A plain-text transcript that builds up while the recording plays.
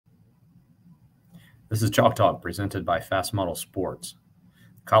This is Chalk Talk presented by Fast Model Sports.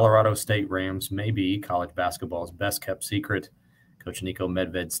 Colorado State Rams may be college basketball's best kept secret. Coach Niko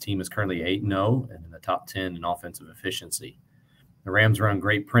Medved's team is currently 8-0 and in the top 10 in offensive efficiency. The Rams run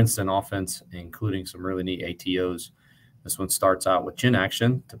great Princeton offense, including some really neat ATOs. This one starts out with chin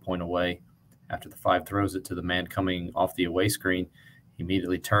action to point away. After the 5 throws it to the man coming off the away screen, he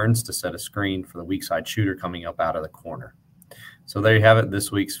immediately turns to set a screen for the weak side shooter coming up out of the corner. So there you have it,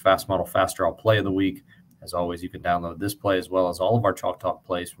 this week's Fast Model FastDraw play of the week. As always, you can download this play as well as all of our Chalk Talk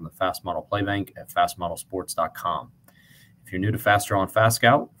plays from the Fast Model Play Bank at fastmodelsports.com. If you're new to FastDraw and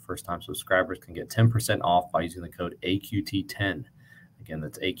FastScout, first-time subscribers can get 10% off by using the code AQT10. Again,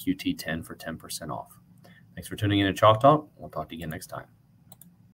 that's AQT10 for 10% off. Thanks for tuning in to Chalk Talk. We'll talk to you again next time.